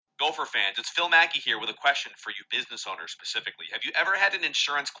Gopher fans, it's Phil Mackey here with a question for you business owners specifically. Have you ever had an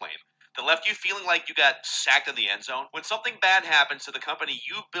insurance claim that left you feeling like you got sacked in the end zone? When something bad happens to the company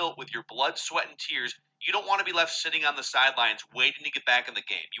you built with your blood, sweat, and tears, you don't want to be left sitting on the sidelines waiting to get back in the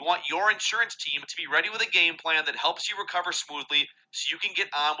game. You want your insurance team to be ready with a game plan that helps you recover smoothly so you can get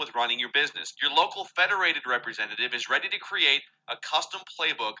on with running your business. Your local Federated representative is ready to create a custom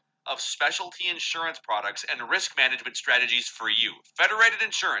playbook of specialty insurance products and risk management strategies for you. Federated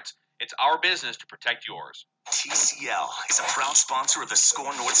Insurance, it's our business to protect yours. TCL is a proud sponsor of the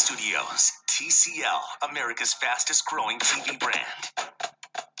Score North Studios. TCL, America's fastest growing TV brand.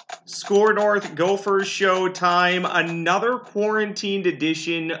 Score North Gophers Show time. Another quarantined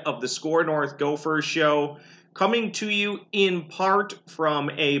edition of the Score North Gophers Show, coming to you in part from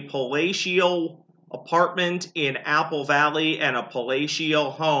a palatial apartment in Apple Valley and a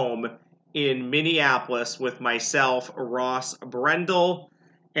palatial home in Minneapolis with myself, Ross Brendel,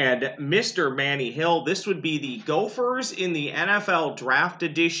 and Mr. Manny Hill. This would be the Gophers in the NFL Draft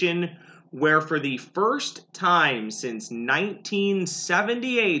Edition, where for the first time since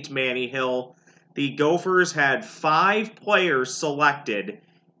 1978, Manny Hill, the Gophers had 5 players selected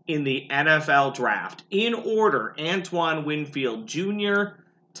in the NFL Draft. In order, Antoine Winfield Jr.,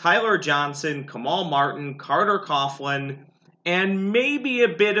 Tyler Johnson, Kamal Martin, Carter Coughlin, and maybe a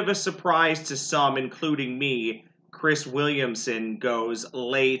bit of a surprise to some, including me, Chris Williamson goes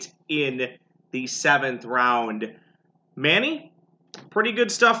late in the 7th round. Manny, pretty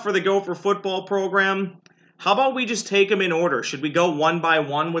good stuff for the Gopher football program. How about we just take them in order? Should we go one by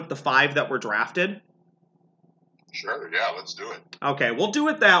one with the 5 that were drafted? Sure, yeah, let's do it. Okay, we'll do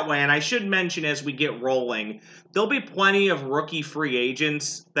it that way, and I should mention as we get rolling, there'll be plenty of rookie free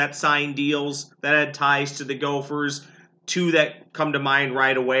agents that sign deals that had ties to the Gophers. 2 that come to mind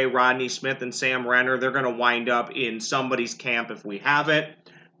right away, Rodney Smith and Sam Renner. They're going to wind up in somebody's camp if we have it.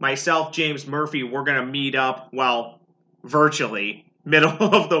 Myself, James Murphy, we're going to meet up, well, virtually, middle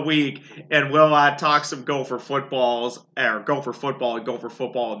of the week, and we'll talk some Gopher football and Gopher football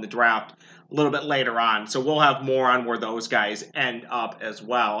in the draft a little bit later on. So we'll have more on where those guys end up as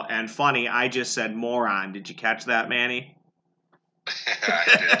well. And funny, I just said moron. Did you catch that, Manny? I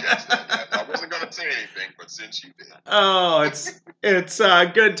did catch that. I wasn't going to say anything, but since you did. Oh, it's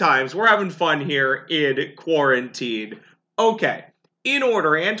good times. We're having fun here in quarantine. Okay, in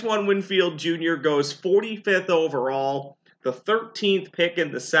order, Antoine Winfield Jr. goes 45th overall, the 13th pick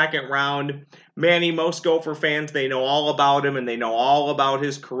in the 2nd round. Manny, most Gopher fans, they know all about him, and they know all about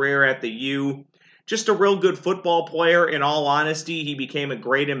his career at the U. Just a real good football player, in all honesty. He became a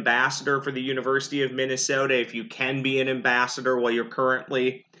great ambassador for the University of Minnesota, if you can be an ambassador while you're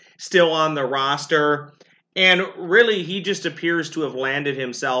currently still on the roster. And really, he just appears to have landed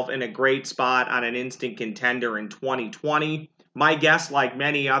himself in a great spot on an instant contender in 2020. My guess, like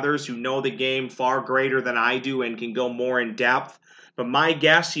many others who know the game far greater than I do and can go more in depth, but my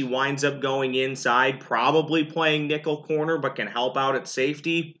guess he winds up going inside, probably playing nickel corner, but can help out at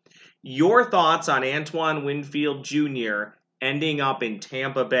safety. Your thoughts on Antoine Winfield Jr. ending up in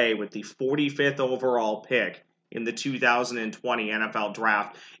Tampa Bay with the 45th overall pick in the 2020 NFL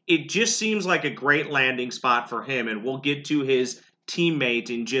Draft? It just seems like a great landing spot for him, and we'll get to his teammate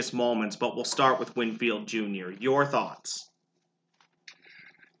in just moments, but we'll start with Winfield Jr. Your thoughts?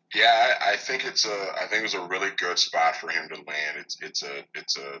 Yeah, I think it was a really good spot for him to land. It's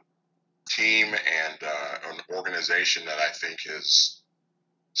a team and an organization that I think has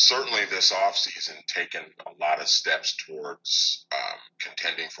certainly this offseason taken a lot of steps towards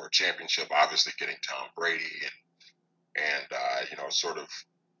contending for a championship. Obviously, getting Tom Brady and sort of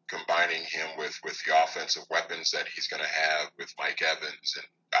combining him with the offensive weapons that he's going to have with Mike Evans, and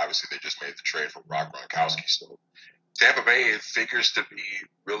obviously they just made the trade for Rob Gronkowski. So Tampa Bay figures to be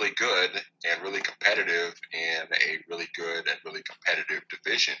really good and really competitive in a really good and really competitive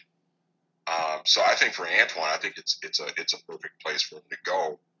division. So I think for Antoine, I think it's a perfect place for him to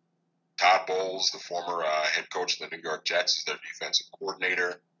go. Todd Bowles, the former head coach of the New York Jets, is their defensive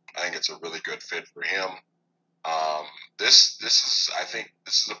coordinator. I think it's a really good fit for him. I think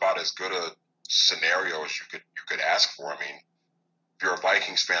this is about as good a scenario as you could ask for. I mean, if you're a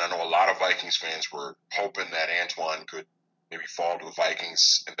Vikings fan, I know a lot of Vikings fans were hoping that Antoine could maybe fall to the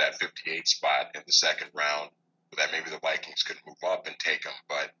Vikings in that 58 spot in the 2nd round, that maybe the Vikings could move up and take him.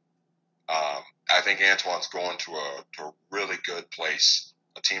 But I think Antoine's going to a really good place,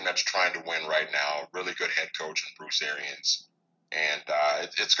 a team that's trying to win right now, really good head coach in Bruce Arians. And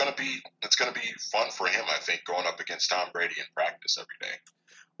it's going to be fun for him, I think, going up against Tom Brady in practice every day.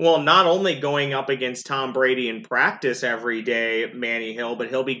 Well, not only going up against Tom Brady in practice every day, Manny Hill, but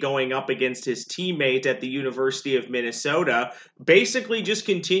he'll be going up against his teammate at the University of Minnesota, basically just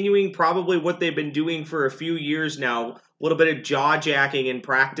continuing probably what they've been doing for a few years now. A little bit of jaw jacking in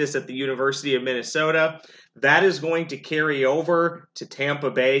practice at the University of Minnesota. That is going to carry over to Tampa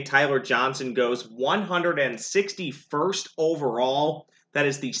Bay. Tyler Johnson goes 161st overall. That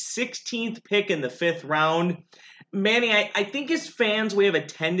is the 16th pick in the 5th round. Manny, I think as fans, we have a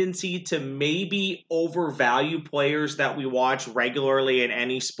tendency to maybe overvalue players that we watch regularly in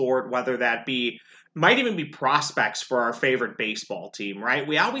any sport, whether that be, might even be prospects for our favorite baseball team, right?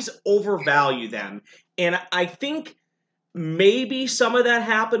 We always overvalue them. And I think maybe some of that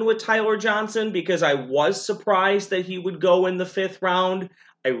happened with Tyler Johnson because I was surprised that he would go in the 5th round.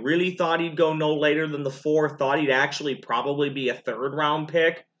 I really thought he'd go no later than the 4th, thought he'd actually probably be a 3rd round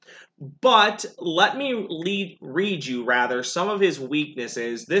pick. But let me read you some of his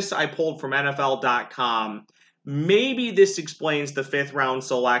weaknesses. This I pulled from NFL.com. Maybe this explains the 5th round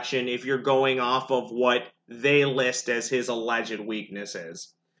selection if you're going off of what they list as his alleged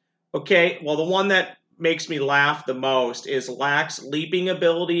weaknesses. Okay, well, the one that makes me laugh the most is lacks leaping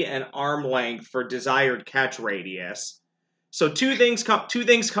ability and arm length for desired catch radius. So two things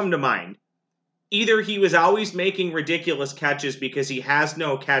come to mind. Either he was always making ridiculous catches because he has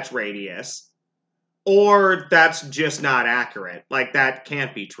no catch radius, or that's just not accurate. Like, that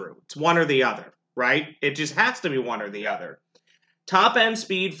can't be true. It's one or the other, right? It just has to be one or the other. Top end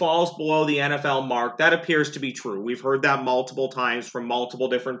speed falls below the NFL mark. That appears to be true. We've heard that multiple times from multiple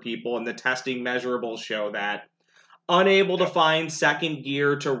different people, and the testing measurables show that. Unable to find second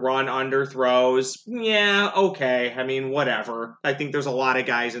gear to run under throws. Yeah, okay. I mean, whatever. I think there's a lot of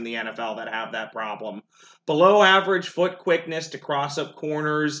guys in the NFL that have that problem. Below average foot quickness to cross up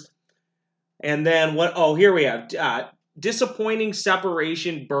corners. And then what? Oh, here we have disappointing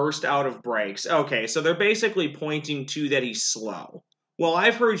separation burst out of breaks. Okay, so they're basically pointing to that he's slow. Well,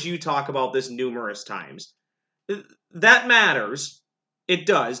 I've heard you talk about this numerous times. That matters. It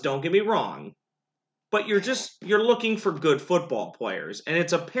does, don't get me wrong. But you're looking for good football players, and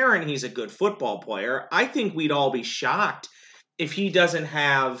it's apparent he's a good football player. I think we'd all be shocked if he doesn't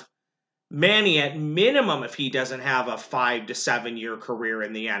have Manny, at minimum, if he doesn't have a 5 to 7 year career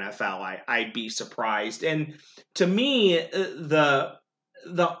in the NFL. I'd be surprised. And to me, the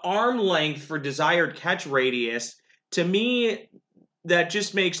arm length for desired catch radius, to me, that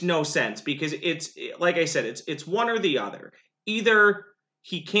just makes no sense because it's, like I said, it's one or the other. Either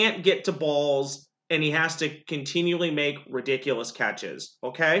he can't get to balls and he has to continually make ridiculous catches,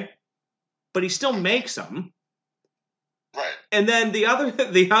 okay? But he still makes them. Right. And then the other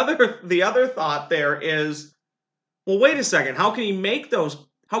thought there is, well, wait a second, how can he make those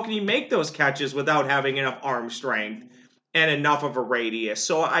catches without having enough arm strength and enough of a radius?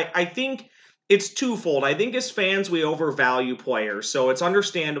 So I think it's twofold. I think as fans we overvalue players, so it's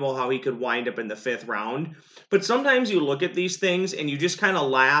understandable how he could wind up in the 5th round. But sometimes you look at these things and you just kind of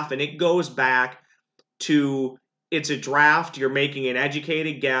laugh, and it goes back to it's a draft, you're making an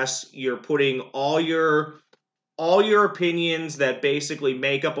educated guess, you're putting all your opinions that basically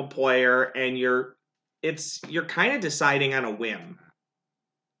make up a player, and you're kind of deciding on a whim.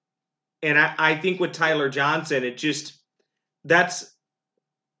 And I think with Tyler Johnson,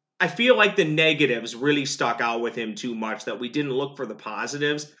 I feel like the negatives really stuck out with him too much, that we didn't look for the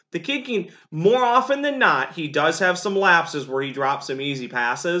positives. The kid can, more often than not, he does have some lapses where he drops some easy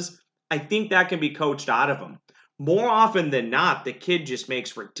passes. I think that can be coached out of him. More often than not, the kid just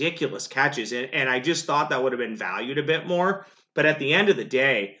makes ridiculous catches, and I just thought that would have been valued a bit more. But at the end of the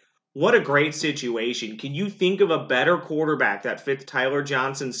day, what a great situation. Can you think of a better quarterback that fits Tyler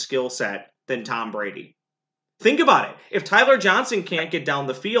Johnson's skill set than Tom Brady? Think about it. If Tyler Johnson can't get down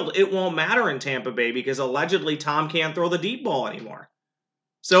the field, it won't matter in Tampa Bay because allegedly Tom can't throw the deep ball anymore.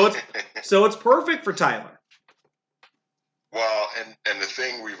 So it's perfect for Tyler. Well, and the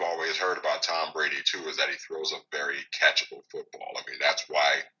thing we've always heard about Tom Brady, too, is that he throws a very catchable football. I mean, that's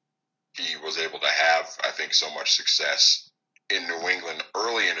why he was able to have, I think, so much success in New England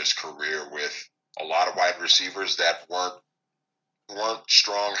early in his career with a lot of wide receivers that weren't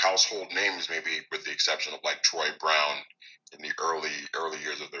strong household names, maybe with the exception of like Troy Brown in the early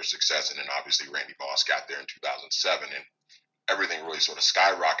years of their success. And then obviously Randy Moss got there in 2007, and everything really sort of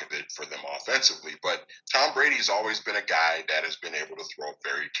skyrocketed for them offensively. But Tom Brady's always been a guy that has been able to throw a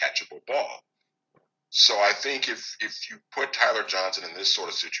very catchable ball. So I think if you put Tyler Johnson in this sort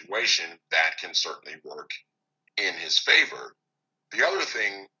of situation, that can certainly work in his favor. The other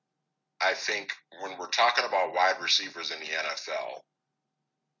thing, I think, when we're talking about wide receivers in the NFL,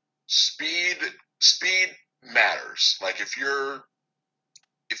 speed matters. Like if you're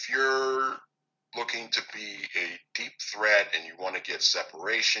if you're looking to be a deep threat and you want to get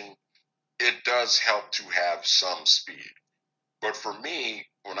separation, it does help to have some speed. But for me,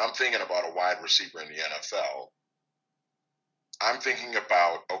 when I'm thinking about a wide receiver in the NFL, I'm thinking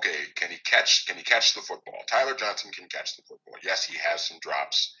about, okay, can he catch the football? Tyler Johnson can catch the football. Yes, he has some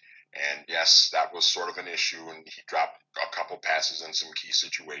drops. And yes, that was sort of an issue, and he dropped a couple passes in some key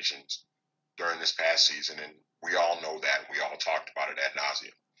situations during this past season, and we all know that. We all talked about it ad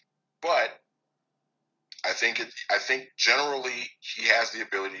nauseum. But I think generally he has the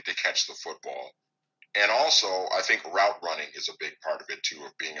ability to catch the football. And also, I think route running is a big part of it, too,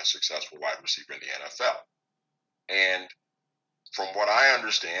 of being a successful wide receiver in the NFL. And from what I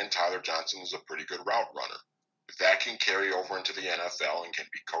understand, Tyler Johnson is a pretty good route runner. If that can carry over into the NFL and can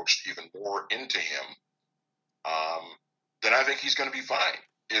be coached even more into him, then I think he's going to be fine.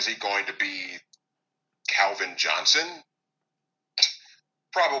 Is he going to be Calvin Johnson?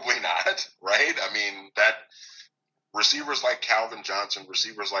 Probably not, right? I mean, that receivers like Calvin Johnson,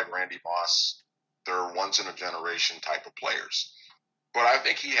 receivers like Randy Moss, they're once-in-a-generation type of players. But I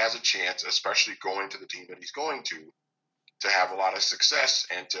think he has a chance, especially going to the team that he's going to have a lot of success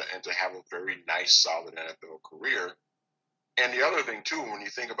and to have a very nice, solid NFL career. And the other thing, too, when you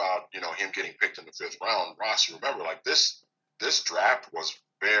think about, him getting picked in the 5th round, Ross, you remember, like, this draft was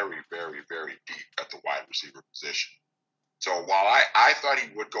very, very, very deep at the wide receiver position. So while I thought he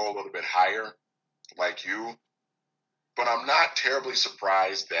would go a little bit higher, like you, but I'm not terribly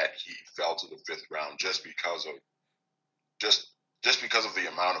surprised that he fell to the 5th round just because of the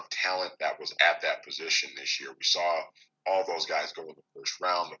amount of talent that was at that position this year. We saw all those guys go in the 1st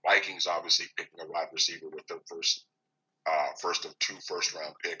round. The Vikings obviously picking a wide receiver with their first of 2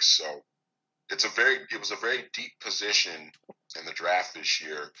 first-round picks. So it was a very deep position in the draft this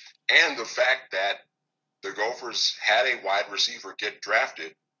year. And the fact that the Gophers had a wide receiver get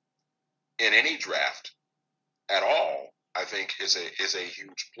drafted in any draft at all, I think is a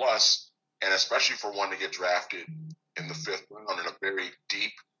huge plus, and especially for one to get drafted in the 5th round in a very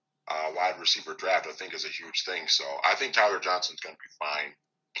deep wide receiver draft, I think is a huge thing. So I think Tyler Johnson's going to be fine.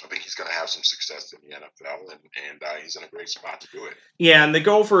 I think he's going to have some success in the NFL, and he's in a great spot to do it. Yeah, and the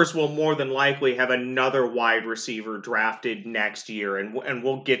Gophers will more than likely have another wide receiver drafted next year, and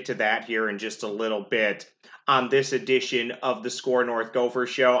we'll get to that here in just a little bit. On this edition of the Score North Gophers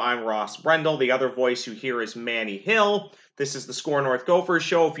Show, I'm Ross Brendel. The other voice you hear is Manny Hill. This is the Score North Gophers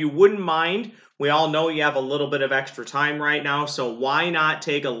Show. If you wouldn't mind, we all know you have a little bit of extra time right now, so why not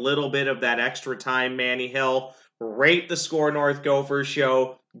take a little bit of that extra time, Manny Hill? Rate the Score North Gophers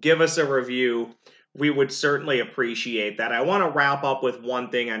Show. Give us a review. We would certainly appreciate that. I want to wrap up with one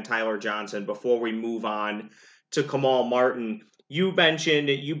thing on Tyler Johnson before we move on to Kamal Martin. You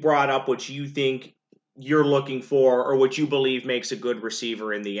brought up what you think you're looking for or what you believe makes a good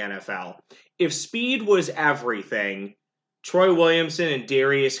receiver in the NFL. If speed was everything, Troy Williamson and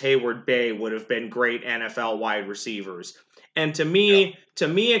Darius Hayward-Bay would have been great NFL wide receivers. And to me,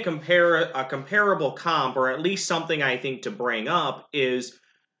 a comparable comp, or at least something I think to bring up, is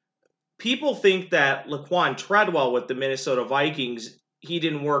people think that Laquan Treadwell with the Minnesota Vikings, he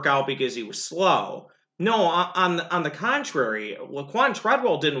didn't work out because he was slow. No, on the contrary, Laquan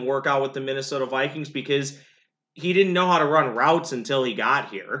Treadwell didn't work out with the Minnesota Vikings because he didn't know how to run routes until he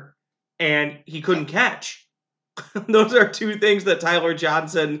got here, and he couldn't catch. Those are two things that Tyler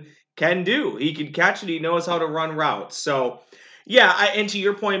Johnson can do. He can catch and he knows how to run routes. So, yeah, and to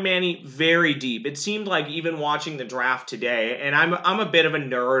your point, Manny, very deep. It seemed like even watching the draft today, and I'm a bit of a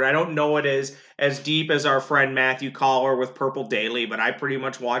nerd. I don't know it as deep as our friend Matthew Collar with Purple Daily, but I pretty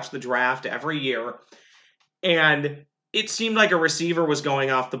much watch the draft every year. And it seemed like a receiver was going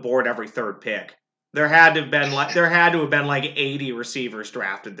off the board every 3rd pick. There had to have been like 80 receivers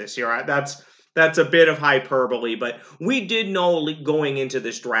drafted this year. That's a bit of hyperbole, but we did know going into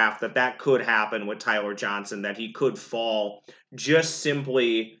this draft that could happen with Tyler Johnson, that he could fall just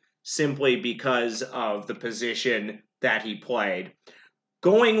simply because of the position that he played.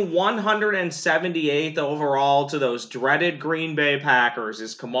 Going 178th overall to those dreaded Green Bay Packers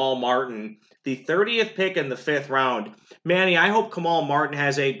is Kamal Martin, the 30th pick in the 5th round. Manny, I hope Kamal Martin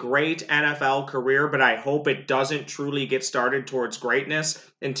has a great NFL career, but I hope it doesn't truly get started towards greatness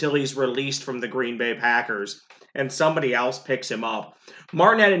until he's released from the Green Bay Packers and somebody else picks him up.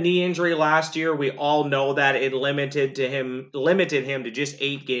 Martin had a knee injury last year. We all know that. It limited him to just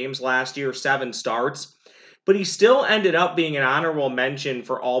 8 games last year, 7 starts. But he still ended up being an honorable mention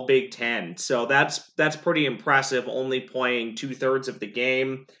for all Big Ten. So that's pretty impressive, only playing 2/3 of the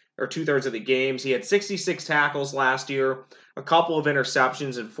game, or 2/3 of the games. He had 66 tackles last year, a couple of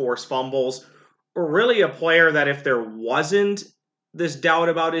interceptions and forced fumbles. Really a player that if there wasn't this doubt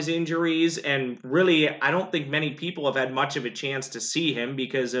about his injuries, and really, I don't think many people have had much of a chance to see him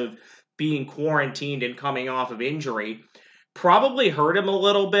because of being quarantined and coming off of injury. Probably hurt him a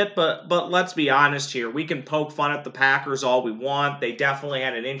little bit, but let's be honest here. We can poke fun at the Packers all we want. They definitely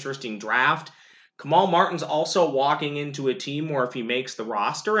had an interesting draft. Kamal Martin's also walking into a team where if he makes the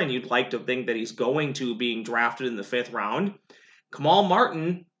roster, and you'd like to think that he's going to, being drafted in the 5th round, Kamal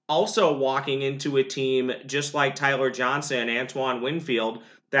Martin also walking into a team just like Tyler Johnson and Antoine Winfield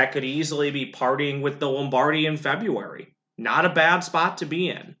that could easily be partying with the Lombardi in February. Not a bad spot to be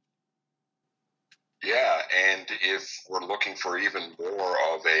in. Yeah, and if we're looking for even more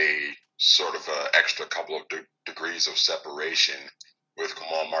of a sort of a extra couple of degrees of separation with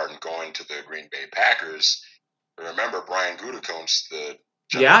Kamal Martin going to the Green Bay Packers, remember Brian Gutekunst, the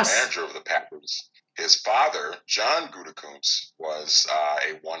general manager of the Packers, his father, John Gutekunst, was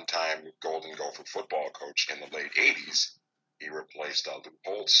a one-time Golden Gopher football coach in the late 80s. He replaced Lou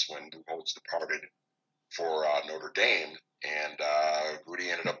Holtz when Lou Holtz departed for Notre Dame, and Goody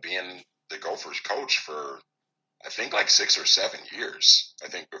ended up being the Gophers coach for, I think, like 6 or 7 years. I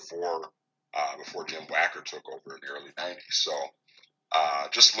think before Jim Wacker took over in the early 90s. So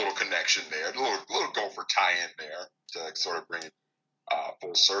just a little connection there, a little Gopher tie-in there to sort of bring it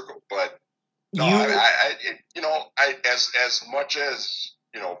full circle. But no, as much as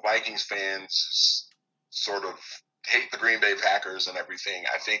Vikings fans sort of hate the Green Bay Packers and everything,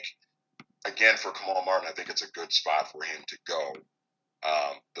 I think again for Kamal Martin, I think it's a good spot for him to go.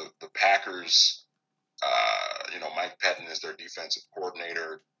 The Packers, Mike Pettin is their defensive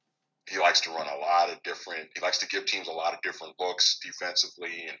coordinator. He likes to run he likes to give teams a lot of different looks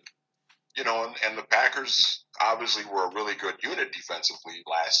defensively. And the Packers obviously were a really good unit defensively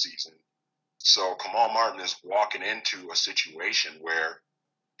last season. So Kamal Martin is walking into a situation where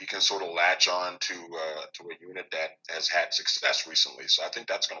he can sort of latch on to a unit that has had success recently. So I think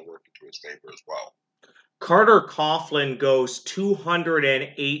that's going to work into his favor as well. Carter Coughlin goes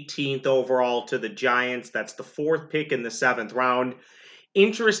 218th overall to the Giants. That's the 4th pick in the 7th round.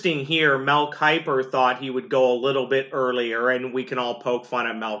 Interesting here, Mel Kiper thought he would go a little bit earlier, and we can all poke fun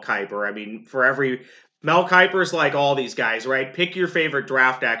at Mel Kiper. I mean, Mel Kiper's like all these guys, right? Pick your favorite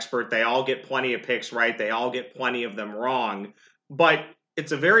draft expert. They all get plenty of picks right. They all get plenty of them wrong. But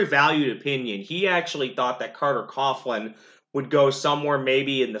it's a very valued opinion. He actually thought that Carter Coughlin would go somewhere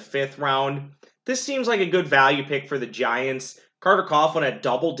maybe in the 5th round. This seems like a good value pick for the Giants. Carter Coughlin had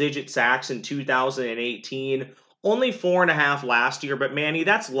double-digit sacks in 2018. Only 4.5 last year, but Manny,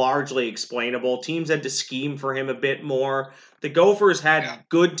 that's largely explainable. Teams had to scheme for him a bit more. The Gophers had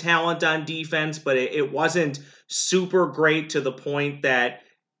good talent on defense, but it wasn't super great to the point that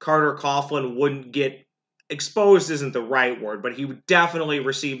Carter Coughlin wouldn't get exposed isn't the right word, but he definitely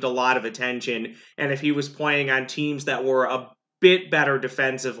received a lot of attention. And if he was playing on teams that were a bit better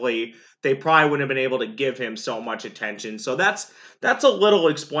defensively, they probably wouldn't have been able to give him so much attention. So that's a little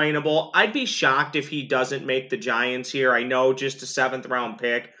explainable. I'd be shocked if he doesn't make the Giants here. I know just a 7th round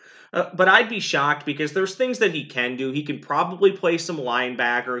pick, but I'd be shocked because there's things that he can do. He can probably play some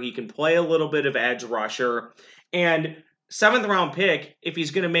linebacker. He can play a little bit of edge rusher. And 7th round pick, if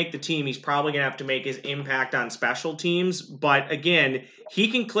he's going to make the team, he's probably going to have to make his impact on special teams. But again, he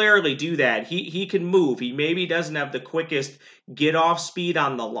can clearly do that. He can move. He maybe doesn't have the quickest get off speed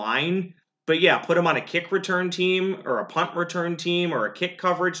on the line. But yeah, put him on a kick return team or a punt return team or a kick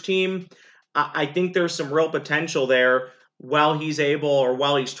coverage team. I think there's some real potential there while he's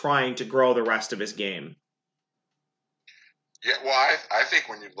trying to grow the rest of his game. Yeah, well, I think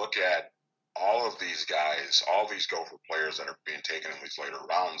when you look at all of these guys, all these Gopher players that are being taken in these later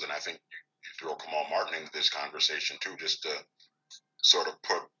rounds, and I think you throw Kamal Martin into this conversation too, just to sort of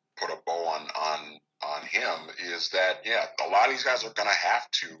put a bow on him, is that a lot of these guys are going to have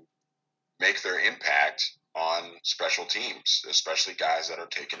to make their impact on special teams, especially guys that are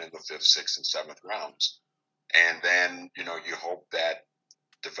taken in the 5th, 6th, and 7th rounds. And then you hope that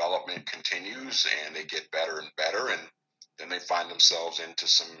development continues and they get better and better, and then they find themselves into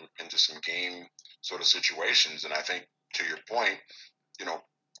some game sort of situations. And I think, to your point,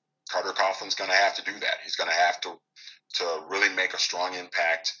 Carter Coughlin's going to have to do that. He's going to have to really make a strong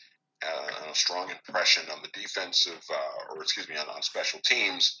impact, a strong impression on the defensive, on special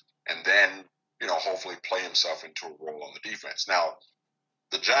teams, and then hopefully play himself into a role on the defense. Now,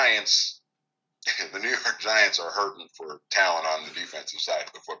 the Giants, the New York Giants, are hurting for talent on the defensive side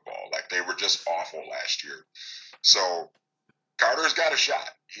of the football. Like, they were just awful last year. So Carter's got a shot.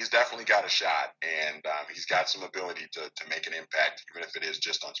 He's definitely got a shot, and he's got some ability to make an impact, even if it is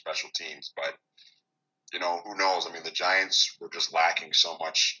just on special teams. But, who knows? I mean, the Giants were just lacking so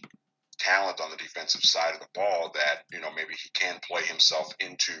much talent on the defensive side of the ball that, maybe he can play himself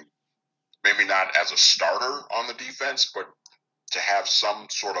into, maybe not as a starter on the defense, but to have some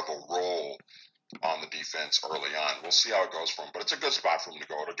sort of a role on the defense early on. We'll see how it goes for him, but it's a good spot for him to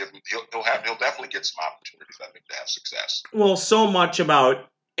go. It'll give him, he'll definitely get some opportunities, I think, to have success. Well, so much about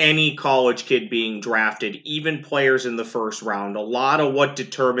any college kid being drafted, even players in the first round, a lot of what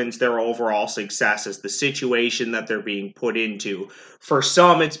determines their overall success is the situation that they're being put into. For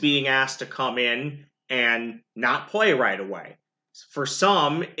some, it's being asked to come in and not play right away. For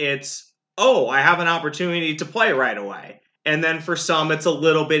some, it's, oh, I have an opportunity to play right away. And then for some, it's a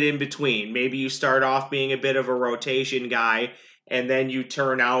little bit in between. Maybe you start off being a bit of a rotation guy, and then you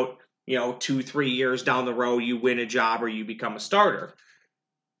turn out, 2-3 years down the road, you win a job or you become a starter.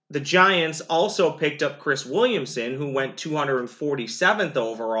 The Giants also picked up Chris Williamson, who went 247th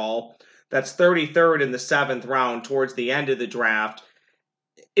overall. That's 33rd in the 7th round towards the end of the draft.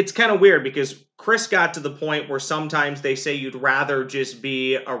 It's kind of weird because Chris got to the point where sometimes they say you'd rather just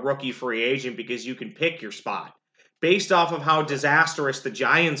be a rookie free agent because you can pick your spot. Based off of how disastrous the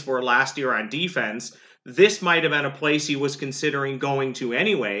Giants were last year on defense, this might have been a place he was considering going to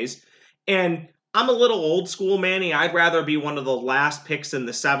anyways. And I'm a little old school, Manny. I'd rather be one of the last picks in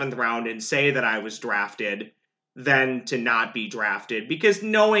the 7th round and say that I was drafted than to not be drafted. Because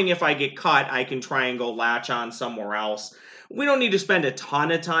knowing if I get cut, I can try and go latch on somewhere else. We don't need to spend a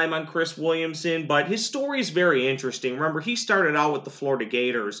ton of time on Chris Williamson, but his story is very interesting. Remember, he started out with the Florida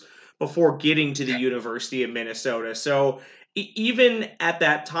Gators before getting to the University of Minnesota. So even at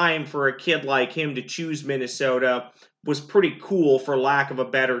that time, for a kid like him to choose Minnesota was pretty cool, for lack of a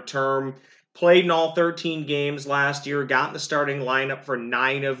better term. Played in all 13 games last year, got in the starting lineup for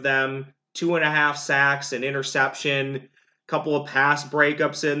 9 of them, 2.5 sacks, an interception, a couple of pass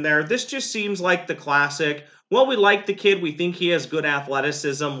breakups in there. This just seems like the classic, well, we like the kid, we think he has good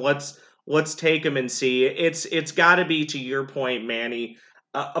athleticism, let's take him and see. It's got to be, to your point, Manny,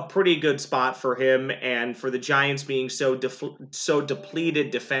 a pretty good spot for him, and for the Giants being so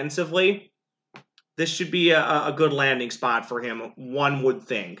depleted defensively, this should be a good landing spot for him, one would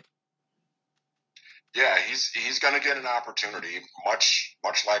think. Yeah, he's going to get an opportunity, much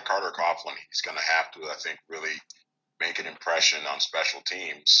like Carter Coughlin. He's going to have to, I think, really make an impression on special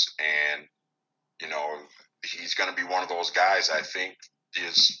teams, and he's going to be one of those guys, I think,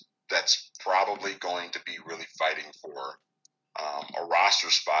 that's probably going to be really fighting for a roster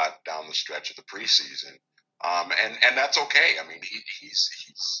spot down the stretch of the preseason, and that's okay. I mean,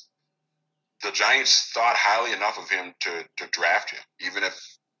 he's the Giants thought highly enough of him to draft him, even if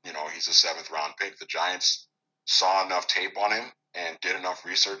he's a 7th round pick. The Giants saw enough tape on him and did enough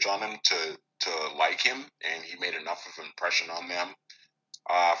research on him to like him, and he made enough of an impression on them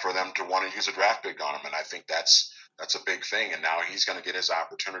for them to want to use a draft pick on him. And I think that's a big thing. And now he's going to get his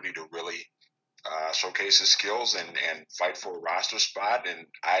opportunity to really showcase his skills and fight for a roster spot. And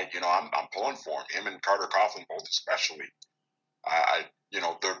I'm pulling for him. Him and Carter Coughlin both, especially.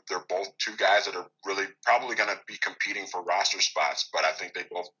 They're both two guys that are really probably going to be competing for roster spots, but I think they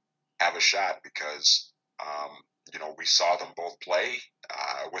both have a shot because, we saw them both play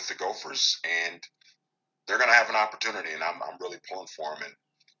with the Gophers, and they're going to have an opportunity, and I'm really pulling for them.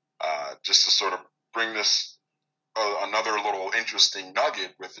 And just to sort of bring this another little interesting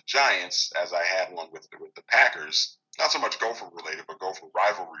nugget with the Giants, as I had one with the Packers, not so much Gopher related, but Gopher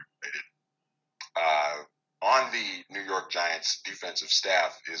rivalry related. On the New York Giants defensive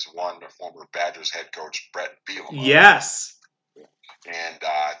staff is one former Badgers head coach, Brett Bielema. Yes. And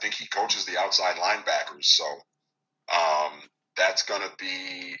I think he coaches the outside linebackers. So that's going to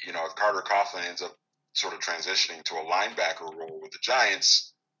be, if Carter Coughlin ends up sort of transitioning to a linebacker role with the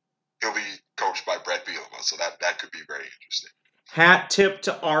Giants, he'll be coached by Brett Bielema. So that could be very interesting. Hat tip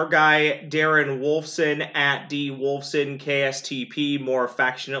to our guy, Darren Wolfson, at D Wolfson KSTP, more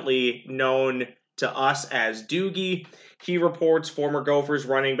affectionately known to us as Doogie. He reports former Gophers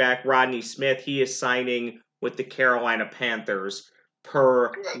running back Rodney Smith. He is signing with the Carolina Panthers,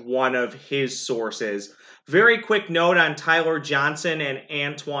 per one of his sources. Very quick note on Tyler Johnson and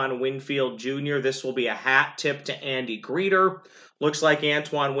Antoine Winfield Jr. This will be a hat tip to Andy Greeter. Looks like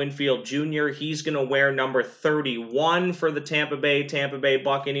Antoine Winfield Jr., he's going to wear number 31 for the Tampa Bay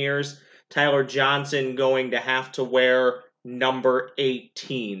Buccaneers. Tyler Johnson going to have to wear number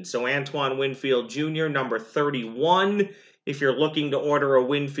 18. So Antoine Winfield Jr., number 31. If you're looking to order a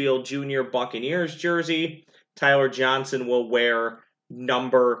Winfield Jr. Buccaneers jersey, Tyler Johnson will wear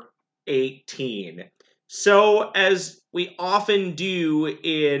number 18. So, as we often do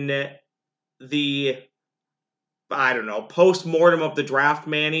in the, post-mortem of the draft,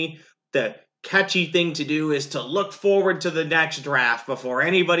 Manny, the catchy thing to do is to look forward to the next draft before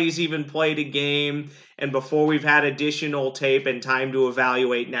anybody's even played a game and before we've had additional tape and time to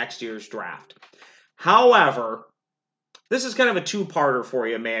evaluate next year's draft. However, this is kind of a two-parter for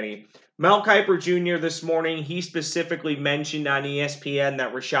you, Manny. Mel Kiper Jr. this morning, he specifically mentioned on ESPN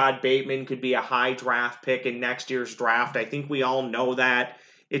that Rashad Bateman could be a high draft pick in next year's draft. I think we all know that.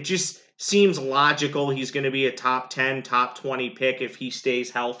 It just seems logical he's going to be a top 10, top 20 pick if he stays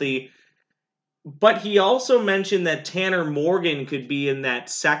healthy. But he also mentioned that Tanner Morgan could be in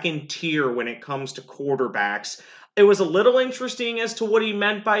that second tier when it comes to quarterbacks. It was a little interesting as to what he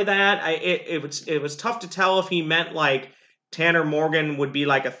meant by that. It was tough to tell if he meant like Tanner Morgan would be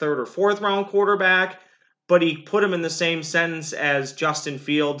like a third or fourth round quarterback, but he put him in the same sentence as Justin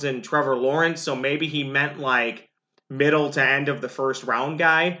Fields and Trevor Lawrence, so maybe he meant like middle to end of the first round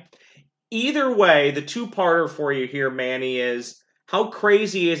guy. Either way, the two-parter for you here, Manny, is how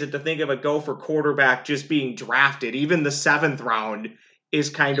crazy is it to think of a Gopher quarterback just being drafted? Even the 7th round is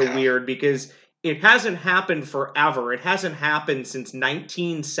kind of weird because it hasn't happened forever. It hasn't happened since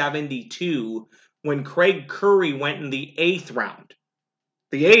 1972 when Craig Curry went in the 8th round.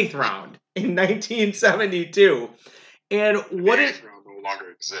 The 8th round in 1972. And what the it 8th round no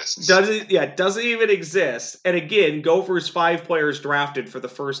longer exists. Doesn't even exist. And again, Gophers 5 players drafted for the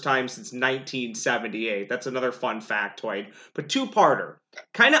first time since 1978. That's another fun factoid. But two-parter.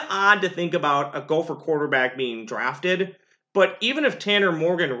 Kind of odd to think about a Gopher quarterback being drafted, but even if Tanner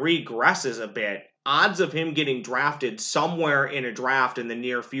Morgan regresses a bit, odds of him getting drafted somewhere in a draft in the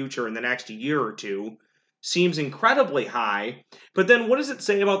near future in the next year or two seems incredibly high. But then what does it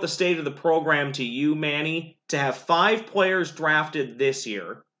say about the state of the program to you, Manny, to have 5 players drafted this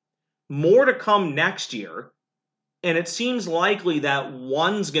year, more to come next year, and it seems likely that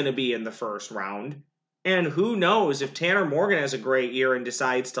one's going to be in the first round, and who knows, if Tanner Morgan has a great year and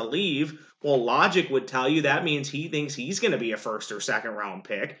decides to leave, well, logic would tell you that means he thinks he's going to be a first or second round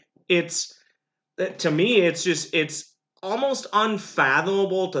pick. To me, it's almost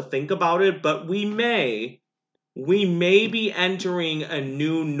unfathomable to think about it, but we may be entering a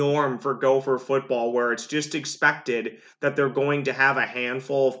new norm for Gopher football where it's just expected that they're going to have a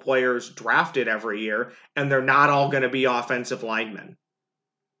handful of players drafted every year, and they're not all going to be offensive linemen.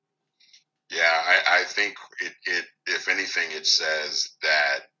 Yeah, I think it if anything, it says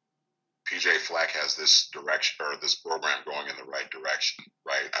that PJ Fleck has this direction or this program going in the right direction,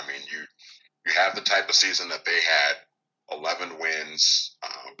 right? I mean, you have the type of season that they had. 11 wins,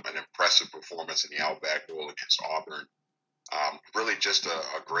 an impressive performance in the Outback Bowl against Auburn. Really just a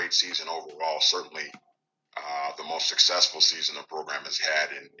great season overall. Certainly the most successful season the program has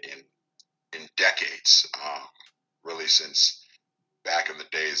had in decades, really since back in the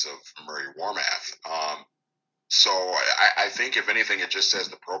days of Murray Warmath. So I think, if anything, it just says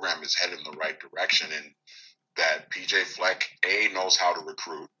the program is headed in the right direction, and that PJ Fleck, A, knows how to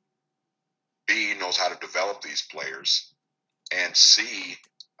recruit, B, knows how to develop these players, and C,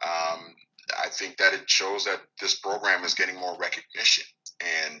 I think that it shows that this program is getting more recognition,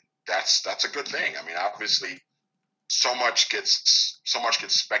 and that's a good thing. I mean, obviously, so much gets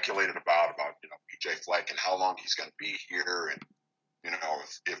speculated about PJ Fleck and how long he's going to be here, and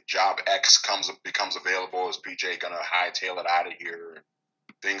if job X becomes available, is PJ going to hightail it out of here, and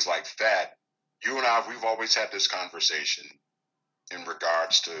things like that. You and I, we've always had this conversation in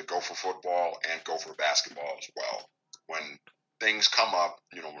regards to Gopher football and Gopher basketball as well. When things come up,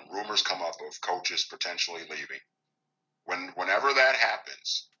 when rumors come up of coaches potentially leaving, whenever that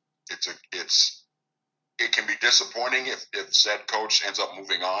happens, it can be disappointing if said coach ends up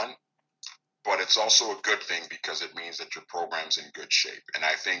moving on, but it's also a good thing because it means that your program's in good shape. And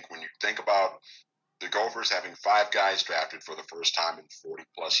I think when you think about the Gophers having 5 guys drafted for the first time in 40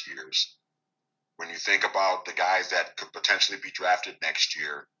 plus years, when you think about the guys that could potentially be drafted next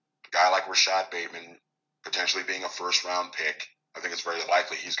year, a guy like Rashad Bateman potentially being a first-round pick, I think it's very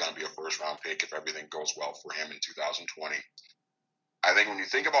likely he's going to be a first-round pick if everything goes well for him in 2020. I think when you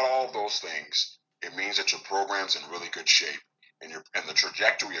think about all of those things, it means that your program's in really good shape, and the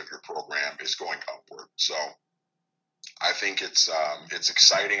trajectory of your program is going upward. So I think it's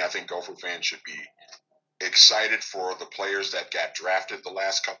exciting. I think Gopher fans should be excited for the players that got drafted the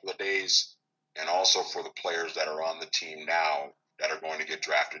last couple of days, and also for the players that are on the team now that are going to get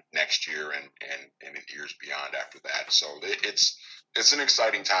drafted next year and in years beyond after that. So it's an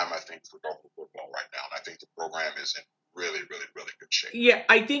exciting time, I think, for Gopher football right now. And I think the program is in really, really, really good shape. Yeah,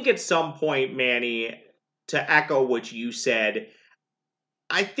 I think at some point, Manny, to echo what you said,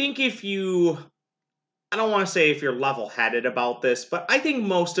 I think I don't want to say if you're level-headed about this, but I think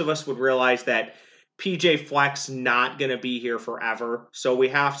most of us would realize that PJ Fleck's not going to be here forever. So we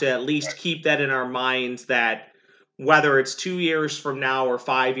have to at least keep that in our minds that whether it's 2 years from now or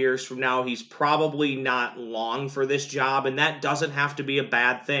 5 years from now, he's probably not long for this job. And that doesn't have to be a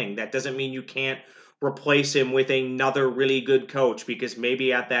bad thing. That doesn't mean you can't replace him with another really good coach, because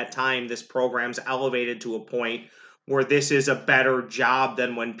maybe at that time this program's elevated to a point where this is a better job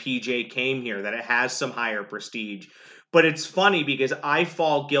than when PJ came here, that it has some higher prestige. But it's funny because I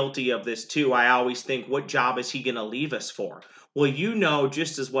fall guilty of this too. I always think, what job is he going to leave us for? Well, you know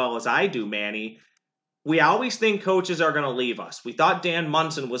just as well as I do, Manny, we always think coaches are going to leave us. We thought Dan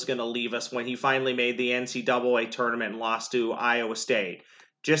Munson was going to leave us when he finally made the NCAA tournament and lost to Iowa State.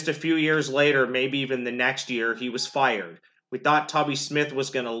 Just a few years later, maybe even the next year, he was fired. We thought Tubby Smith was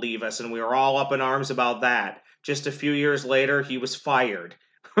going to leave us, and we were all up in arms about that. Just a few years later, he was fired.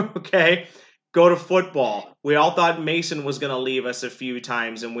 Okay? Go to football. We all thought Mason was going to leave us a few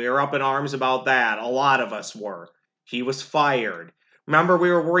times, and we were up in arms about that. A lot of us were. He was fired. Remember,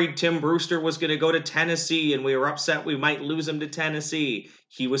 we were worried Tim Brewster was going to go to Tennessee, and we were upset we might lose him to Tennessee.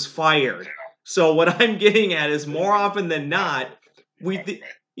 He was fired. So what I'm getting at is, more often than not, Thank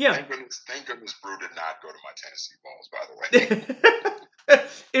goodness Brew did not go to my Tennessee balls, by the way.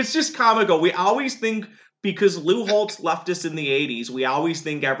 It's just comical. We always think, because Lou Holtz left us in the 80s, we always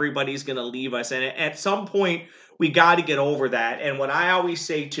think everybody's going to leave us. And at some point, we got to get over that. And what I always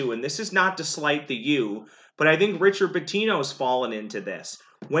say, too, and this is not to slight the U, but I think Richard Pitino's fallen into this.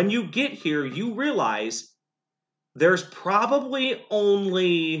 When you get here, you realize there's probably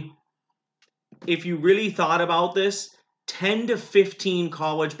only, if you really thought about this, 10 to 15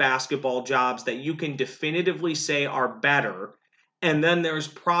 college basketball jobs that you can definitively say are better. And then there's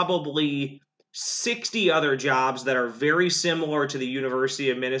probably 60 other jobs that are very similar to the University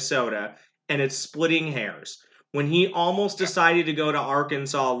of Minnesota, and it's splitting hairs. When he almost decided to go to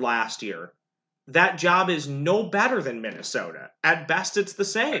Arkansas last year, that job is no better than Minnesota. At best, it's the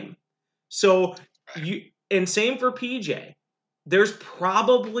same. So, and same for PJ. There's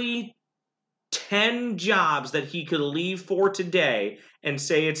probably 10 jobs that he could leave for today and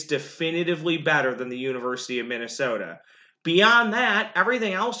say it's definitively better than the University of Minnesota. Beyond that,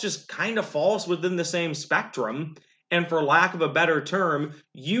 everything else just kind of falls within the same spectrum. And for lack of a better term,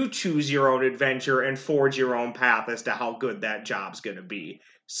 you choose your own adventure and forge your own path as to how good that job's going to be.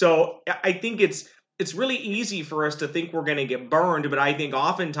 So I think it's really easy for us to think we're going to get burned, but I think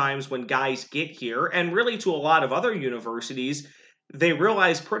oftentimes when guys get here, and really to a lot of other universities, they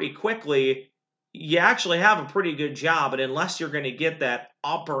realize pretty quickly you actually have a pretty good job, and unless you're going to get that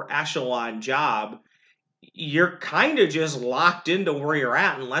upper echelon job, you're kind of just locked into where you're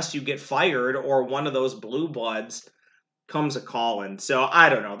at unless you get fired or one of those blue bloods comes a calling. So I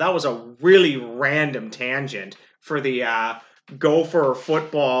don't know. That was a really random tangent for the Gopher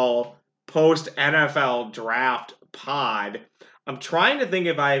football post NFL draft pod. I'm trying to think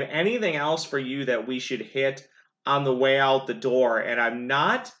if I have anything else for you that we should hit on the way out the door, and I'm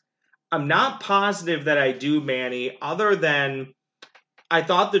not positive that I do, Manny, other than I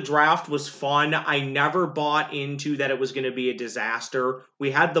thought the draft was fun. I never bought into that it was going to be a disaster.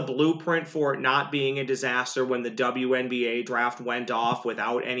 We had the blueprint for it not being a disaster when the WNBA draft went off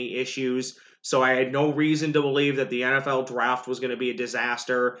without any issues. So I had no reason to believe that the NFL draft was going to be a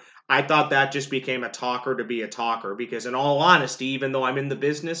disaster. I thought that just became a talker to be a talker, because in all honesty, even though I'm in the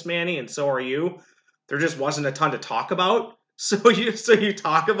business, Manny, and so are you, there just wasn't a ton to talk about. So you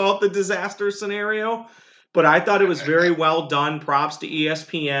talk about the disaster scenario. But I thought it was very well done. Props to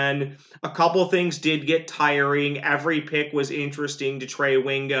ESPN. A couple things did get tiring. Every pick was interesting to Trey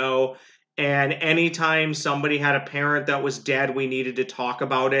Wingo. And anytime somebody had a parent that was dead, we needed to talk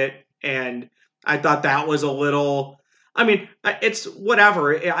about it. And I thought that was a little, I mean, it's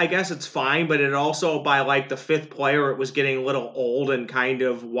whatever. I guess it's fine. But it also, by like the fifth player, it was getting a little old and kind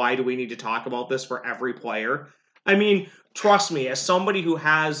of, why do we need to talk about this for every player? I mean, trust me, as somebody who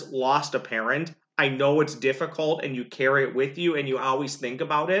has lost a parent, I know it's difficult and you carry it with you and you always think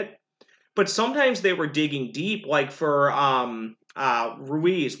about it. But sometimes they were digging deep, like for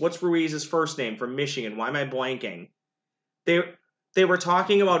Ruiz. What's Ruiz's first name from Michigan? Why am I blanking? They were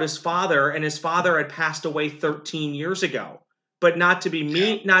talking about his father, and his father had passed away 13 years ago. But not to be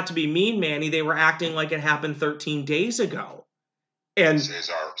mean, Manny, they were acting like it happened 13 days ago. And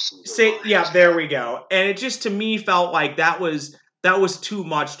there we go. And it just to me felt like that was too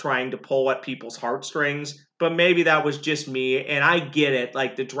much, trying to pull at people's heartstrings, but maybe that was just me, and I get it.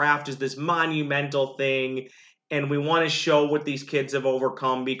 Like, the draft is this monumental thing, and we want to show what these kids have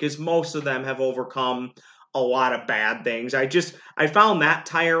overcome, because most of them have overcome a lot of bad things. I found that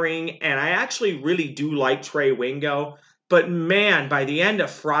tiring, and I actually really do like Trey Wingo. But man, by the end of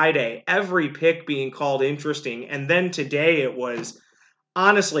Friday, every pick being called interesting. And then today it was,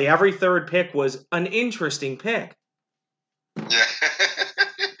 honestly, every third pick was an interesting pick. Yeah.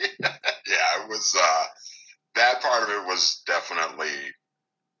 Yeah, it was, that part of it was definitely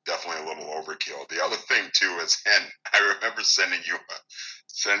a little overkill. The other thing too is, and I remember sending you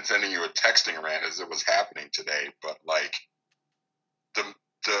a texting rant as it was happening today, but like the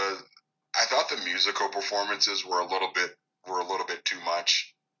I thought the musical performances were a little bit too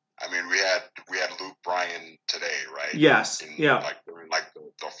much. I mean, we had Luke Bryan today, right? Yes. Yeah. Like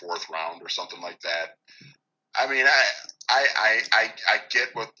the fourth round or something like that. I mean, I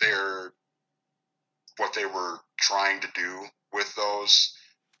get what they were trying to do with those.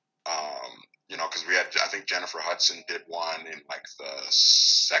 Because we had, I think Jennifer Hudson did one in like the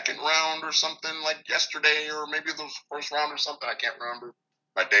second round or something, like yesterday, or maybe it was the first round or something. I can't remember.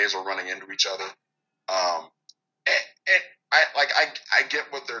 My days are running into each other. I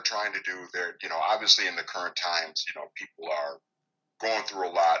get what they're trying to do. They're, obviously in the current times, people are going through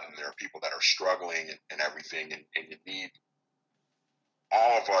a lot, and there are people that are struggling and everything, and you need,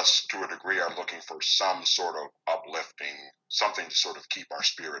 all of us to a degree are looking for some sort of uplifting, something to sort of keep our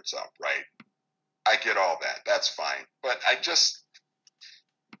spirits up, right? I get all that. That's fine. But it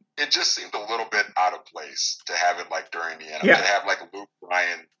just seemed a little bit out of place to have it like during the NFL, to have like Luke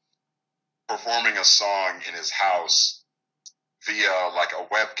Bryan performing a song in his house via like a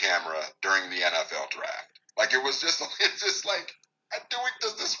web camera during the NFL draft. Like it's just like, do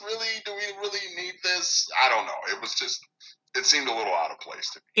we really need this? I don't know. It seemed a little out of place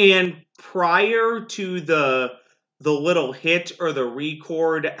to me. And prior to the little hit or the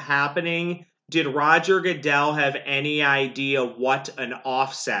record happening, did Roger Goodell have any idea what an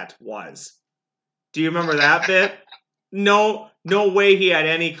offset was? Do you remember that bit? No way he had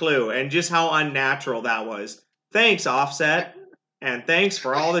any clue, and just how unnatural that was. Thanks, Offset, and thanks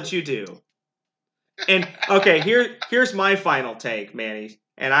for all that you do. And okay, here's my final take, Manny.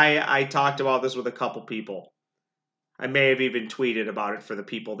 And I talked about this with a couple people. I may have even tweeted about it for the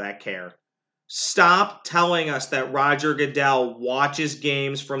people that care. Stop telling us that Roger Goodell watches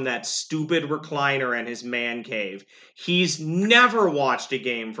games from that stupid recliner in his man cave. He's never watched a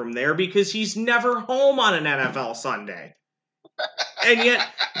game from there because he's never home on an NFL Sunday. And yet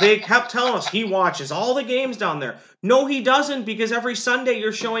they kept telling us he watches all the games down there. No, he doesn't, because every Sunday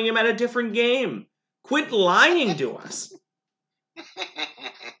you're showing him at a different game. Quit lying to us. I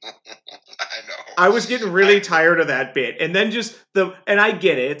know. I was getting really tired of that bit. And then and I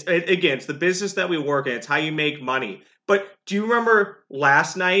get it. It's the business that we work in. It's how you make money. But do you remember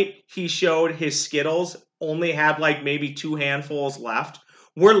last night he showed his Skittles only had like maybe 2 handfuls left?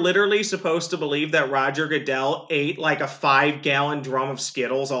 We're literally supposed to believe that Roger Goodell ate like a 5-gallon drum of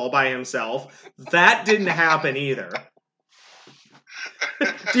Skittles all by himself. That didn't happen either.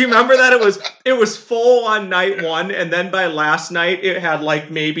 Do you remember that it was full on night 1, and then by last night it had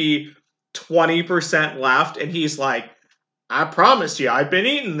like maybe 20% left, and he's like, I promise you, I've been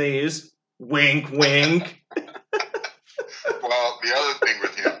eating these. Wink, wink. Well, the other thing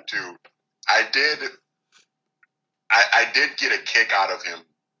with him too, I did get a kick out of him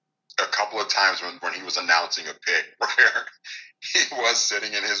a couple of times when he was announcing a pick, where he was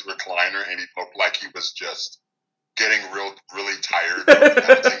sitting in his recliner and he looked like he was just getting really tired of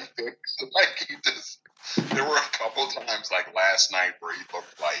announcing picks. Like there were a couple times like last night where he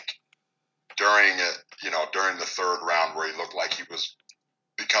looked like during the third round where he looked like he was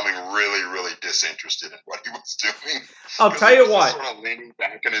becoming really, really disinterested in what he was doing. I'll tell you what. He was sort of leaning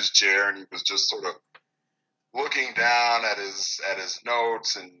back in his chair, and he was just sort of looking down at his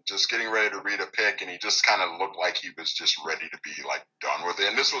notes and just getting ready to read a pick, and he just kind of looked like he was just ready to be like done with it.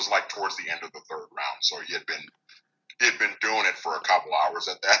 And this was like towards the end of the third round, so he had been doing it for a couple hours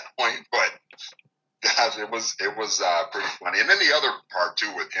at that point. But gosh, it was pretty funny. And then the other part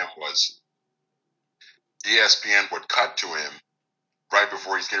too with him was ESPN would cut to him right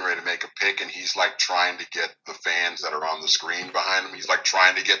before he's getting ready to make a pick, and he's like trying to get the fans that are on the screen behind him, he's like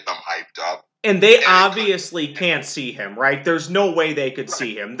trying to get them hyped up. And they obviously can't see him, right? There's no way they could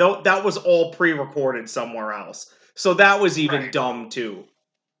see him. Though that was all pre-recorded somewhere else. So that was even dumb too.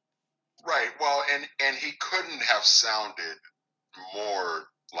 Right. Well, and he couldn't have sounded more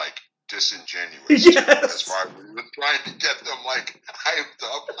like disingenuous. Yes. As far as he was trying to get them like hyped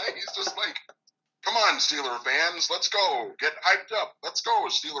up. Like he's just like, come on, Steeler fans, let's go. Get hyped up. Let's go,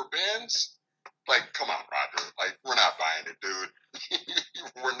 Steeler fans. Like, come on, Roger. Like, we're not buying it, dude.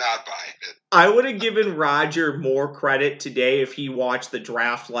 We're not buying it. I would have given Roger more credit today if he watched the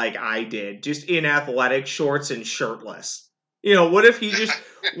draft like I did, just in athletic shorts and shirtless. What if he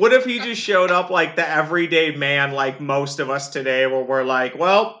What if he just showed up like the everyday man, like most of us today, where we're like,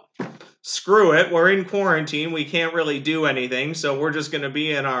 well, screw it, we're in quarantine, we can't really do anything, so we're just going to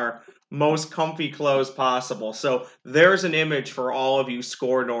be in our most comfy clothes possible. So there's an image for all of you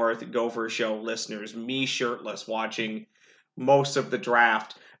Score North Gopher Show listeners, me shirtless watching most of the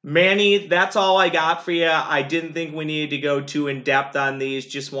draft. Manny, that's all I got for you. I didn't think we needed to go too in depth on these.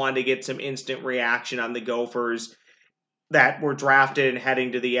 Just wanted to get some instant reaction on the Gophers that were drafted and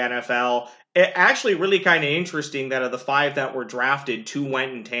heading to the NFL. It actually really kind of interesting that of the 5 that were drafted, 2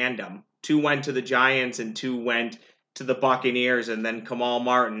 went in tandem. 2 went to the Giants and 2 went to the Buccaneers, and then Kamal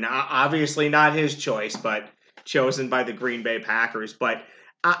Martin, obviously not his choice, but chosen by the Green Bay Packers. But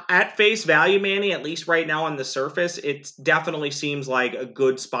at face value, Manny, at least right now on the surface, it definitely seems like a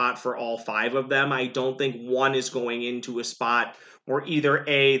good spot for all 5 of them. I don't think one is going into a spot where either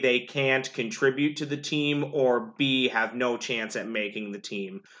A, they can't contribute to the team, or B, have no chance at making the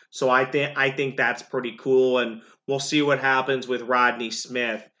team. So I think that's pretty cool, and we'll see what happens with Rodney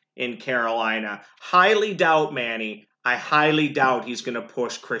Smith in Carolina. Highly doubt, Manny. I highly doubt he's going to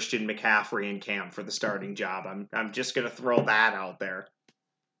push Christian McCaffrey in camp for the starting job. I'm just going to throw that out there.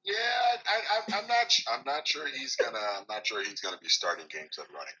 Yeah, I'm not sure he's gonna be starting games at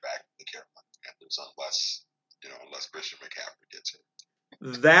running back in the Carolina Panthers unless Christian McCaffrey gets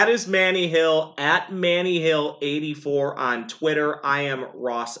it. That is Manny Hill at Manny Hill 84 on Twitter. I am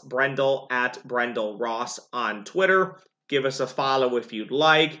Ross Brendel at Brendel Ross on Twitter. Give us a follow if you'd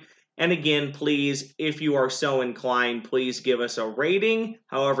like. And again, please, if you are so inclined, please give us a rating.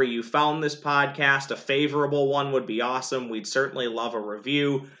 However you found this podcast, a favorable one would be awesome. We'd certainly love a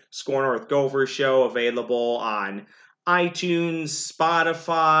review. Score North Gophers Show available on iTunes,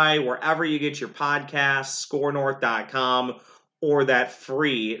 Spotify, wherever you get your podcasts, scorenorth.com, or that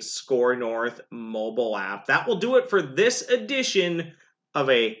free Score North mobile app. That will do it for this edition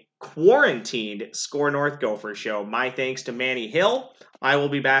of a quarantined Score North Gopher Show. My thanks to Manny Hill. I will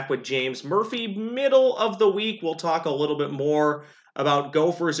be back with James Murphy middle of the week. We'll talk a little bit more about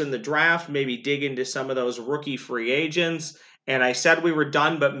Gophers in the draft, maybe dig into some of those rookie free agents. And I said we were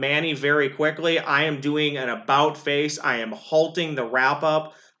done, but Manny, very quickly, I am doing an about face. I am halting the wrap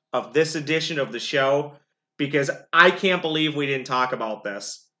up of this edition of the show because I can't believe we didn't talk about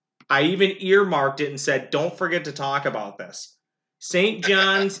this. I even earmarked it and said, don't forget to talk about this. St.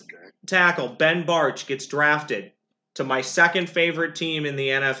 John's tackle Ben Barch gets drafted to my second favorite team in the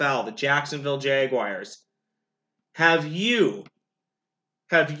NFL, the Jacksonville Jaguars. Have you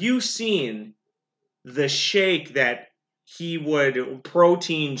seen the shake that he would,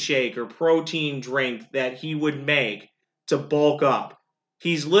 protein shake or protein drink that he would make to bulk up?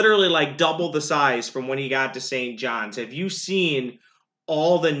 He's literally like double the size from when he got to St. John's. Have you seen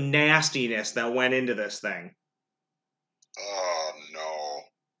all the nastiness that went into this thing? Oh, no.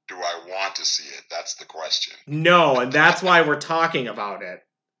 Do I want to see it? That's the question. No, and that's why we're talking about it.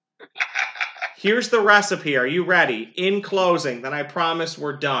 Here's the recipe. Are you ready? In closing, then I promise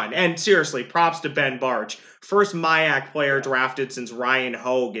we're done. And seriously, props to Ben Barch. First MIAC player drafted since Ryan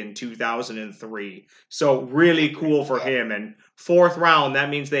Hogue in 2003. So really cool for him. And 4th round, that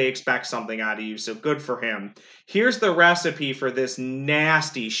means they expect something out of you. So good for him. Here's the recipe for this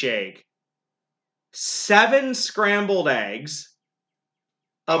nasty shake. 7 scrambled eggs,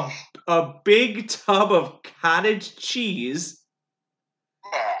 a big tub of cottage cheese,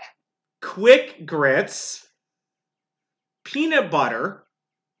 quick grits, peanut butter,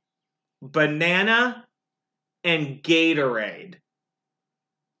 banana, and Gatorade.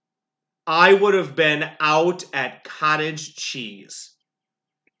 I would have been out at cottage cheese.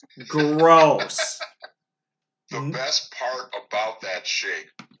 Gross. The best part about that shake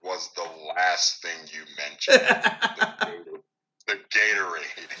was the last thing you mentioned. the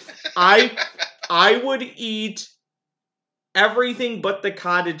Gatorade. I would eat everything but the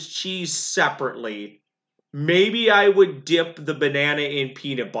cottage cheese separately. Maybe I would dip the banana in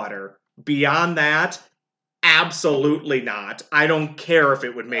peanut butter. Beyond that, absolutely not. I don't care if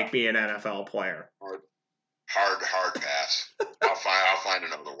it would make me an NFL player. Hard pass. I'll find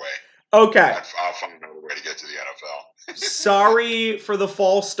another way. Okay. I'll find another way to get to the NFL. Sorry for the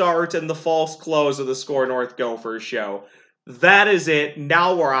false start and the false close of the Score North Gophers show. That is it.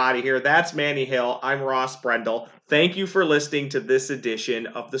 Now we're out of here. That's Manny Hill. I'm Ross Brendel. Thank you for listening to this edition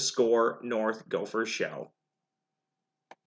of the Score North Gophers show.